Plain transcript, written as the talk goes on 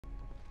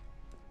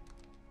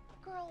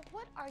Girl,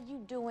 what are you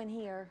doing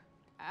here?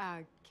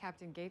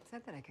 Captain Gates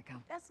said that I could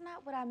come. That's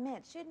not what I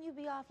meant. Shouldn't you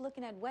be off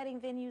looking at wedding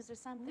venues or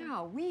something?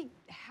 No, we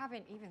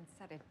haven't even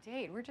set a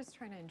date. We're just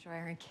trying to enjoy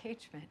our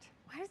engagement.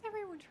 Why is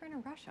everyone trying to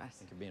rush us? I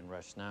think you're being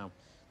rushed now.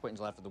 Wait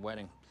until after the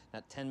wedding.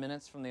 That 10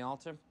 minutes from the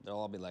altar, they'll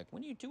all be like,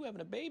 when are you two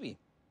having a baby?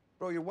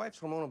 Bro, your wife's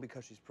hormonal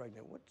because she's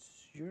pregnant.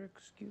 What's your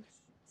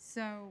excuse?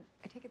 So,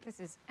 I take it this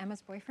is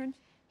Emma's boyfriend?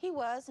 He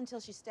was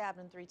until she stabbed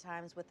him 3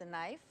 times with a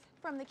knife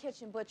from the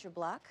kitchen butcher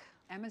block.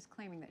 Emma's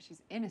claiming that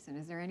she's innocent.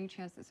 Is there any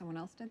chance that someone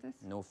else did this?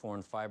 No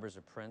foreign fibers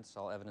or prints.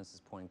 All evidence is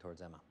pointing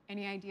towards Emma.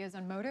 Any ideas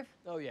on motive?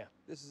 Oh, yeah.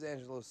 This is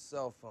Angelo's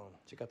cell phone.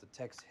 Check out the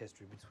text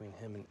history between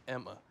him and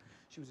Emma.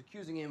 She was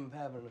accusing him of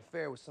having an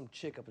affair with some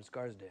chick up in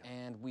Scarsdale.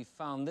 And we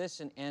found this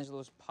in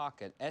Angelo's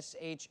pocket.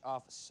 SH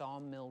off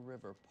Sawmill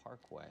River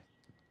Parkway.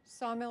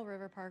 Sawmill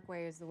River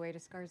Parkway is the way to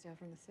Scarsdale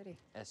from the city.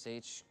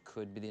 SH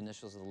could be the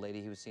initials of the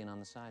lady he was seeing on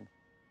the side.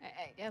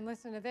 And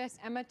listen to this.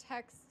 Emma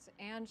texts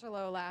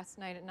Angelo last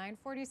night at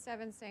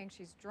 9:47 saying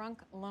she's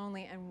drunk,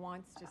 lonely, and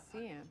wants to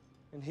see him.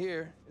 And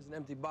here is an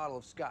empty bottle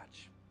of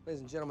scotch. Ladies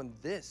and gentlemen,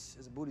 this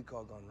is a booty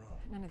call gone wrong.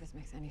 None of this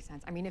makes any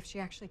sense. I mean, if she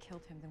actually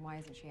killed him, then why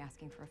isn't she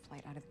asking for a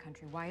flight out of the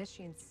country? Why is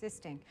she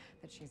insisting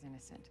that she's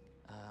innocent?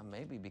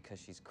 Maybe because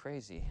she's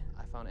crazy.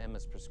 I found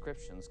Emma's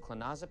prescriptions,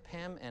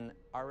 clonazepam and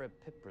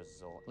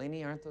aripiprazole.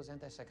 Lanie, aren't those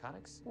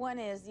antipsychotics? One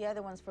is, the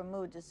other one's for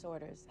mood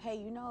disorders. Hey,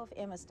 you know if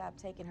Emma stopped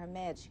taking her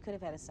meds, she could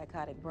have had a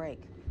psychotic break.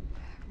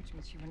 Which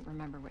means she wouldn't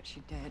remember what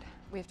she did.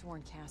 We have to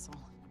warn Castle.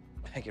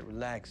 Beckett,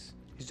 relax.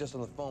 He's just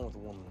on the phone with a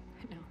woman.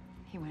 No,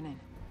 he went in.